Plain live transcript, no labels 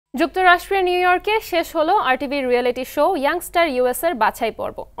যুক্তরাষ্ট্রের নিউ ইয়র্কে শেষ হলো আরটিভি রিয়েলিটি শো ইয়াংস্টার ইউএসএর বাছাই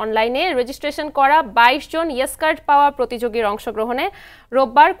পর্ব। অনলাইনে রেজিস্ট্রেশন করা 22 জন ইয়েস কার্ড পাওয়া প্রতিযোগীর অংশগ্রহণে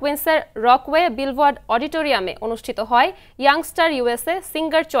রোববার কুইন্সের রকওয়ে বিলবোয়ার্ড অডিটোরিয়ামে অনুষ্ঠিত হয় youngster USA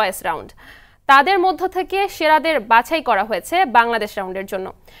singer choice round. তাদের মধ্য থেকে সেরাদের বাছাই করা হয়েছে বাংলাদেশ রাউন্ডের জন্য।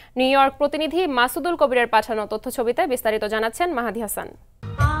 নিউ ইয়র্ক প্রতিনিধি মাসুদুল কবিরের পাঠানো তথ্যছবিতে বিস্তারিত জানাচ্ছেন মাহাদি হাসান।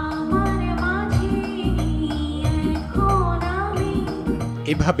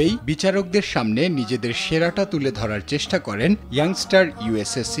 এভাবেই বিচারকদের সামনে নিজেদের সেরাটা তুলে ধরার চেষ্টা করেন ইয়াংস্টার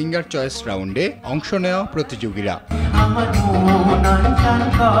ইউএসএ সিঙ্গার চয়েস রাউন্ডে অংশ নেওয়া প্রতিযোগীরা।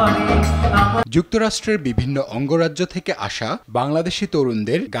 যুক্তরাষ্ট্রের বিভিন্ন অঙ্গরাজ্য থেকে আসা বাংলাদেশি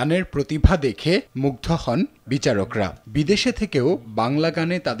তরুণদের গানের প্রতিভা দেখে মুগ্ধ হন বিচারকরা। বিদেশে থেকেও বাংলা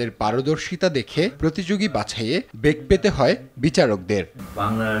গানে তাদের পারদর্শিতা দেখে প্রতিযোগী বাছাইয়ে বেগ পেতে হয় বিচারকদের।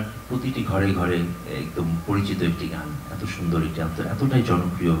 বাংলার প্রতিটি ঘরে ঘরে একদম পরিচিত একটি গান, এত সুন্দর একটি এতটাই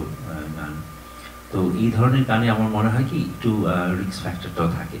জনপ্রিয় গান। তো এই ধরনের গানে আমার মনে হয় কি একটু রিস্ক ফ্যাক্টরটাও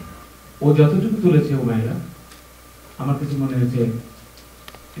থাকে। ও যতটুকু তুলেছে ও মায়েরা, আমার কাছে মনে হয়েছে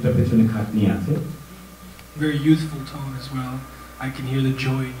এটা পেছনে খাটনি আছে। Very youthful tone as well. I can hear the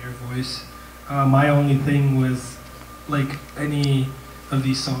joy in your voice. My only thing was, like any of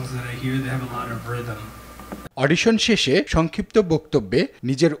these songs that I hear, they have a lot of rhythm. Audition শেষে সংক্ষিপ্ত বক্তব্যে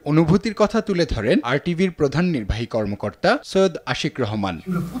নিজের অনুভূতির কথা তুলে ধরেন আরটিভির প্রধান নির্বাহী কর্মকর্তা সৈয়দ আশিক রহমান।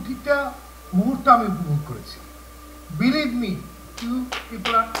 প্রতিটা মুহূর্ত আমি উপভোগ করেছি। Believe me, you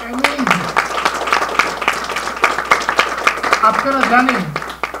people are amazing. আপনারা জানেন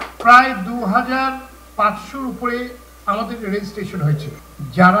প্রায় 2500 উপরে আমাদের রেজিস্ট্রেশন হয়েছে।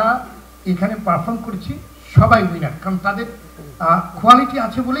 যারা এখানে পারফর্ম করেছি সবাই উইনার, কারণ তাদের কোয়ালিটি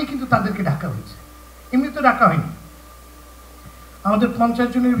আছে বলেই কিন্তু তাদেরকে ডাকা হয়েছে, এমনি তো ডাকা হয়নি। আমাদের 50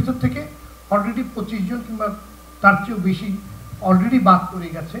 জনের ভিতর থেকে অলরেডি 25 জন কিংবা তার চেয়েও বেশি অলরেডি বাদ পড়ে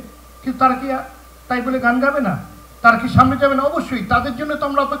গেছে। কিন্তু তারা কি তাই বলে গান গাবে না? তারা কি সামনে যাবে না? অবশ্যই। তাদের জন্য তো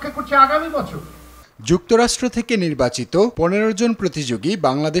আমরা অপেক্ষা করছি আগামী বছর। যুক্তরাষ্ট্র থেকে নির্বাচিত 15 জন প্রতিযোগী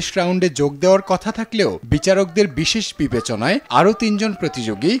বাংলাদেশ রাউন্ডে যোগ দেওয়ার কথা থাকলেও বিচারকদের বিশেষ বিবেচনায় আরও 3 জন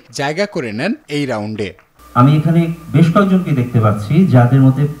প্রতিযোগী জায়গা করে নেন এই রাউন্ডে। আমি এখানে বেশ কয়েকজনকে দেখতে পাচ্ছি যাদের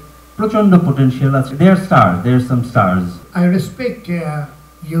মধ্যে প্রচন্ড পটেনশিয়াল আছে। They are stars, there are some stars. I respect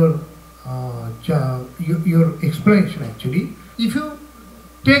your explanation actually. If you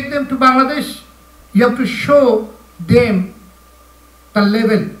take them to Bangladesh, you have to show them the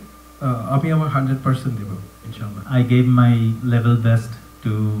level. আমি আমার 100% দেব ইনশাআল্লাহ। I gave my level best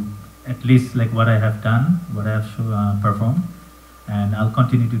to at least like what I have done, what I have performed, and I'll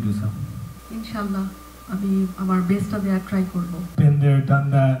continue to do so. Inshallah, আমি আমার বেস্টটা দেওয়ার try করব। Been there, done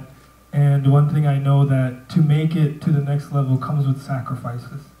that, and one thing I know that to make it to the next level comes with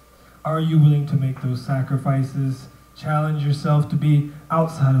sacrifices. Are you willing to make those sacrifices? Challenge yourself to be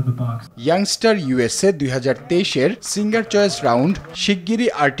outside of the box. Youngster USA 2023 এর singer choice round শিগগিরই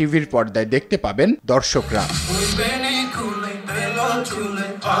আরটিভির পর্দায় দেখতে পাবেন দর্শকরা।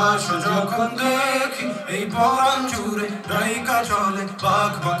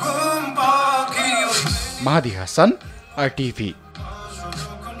 মাহাদি Hasan, RTV.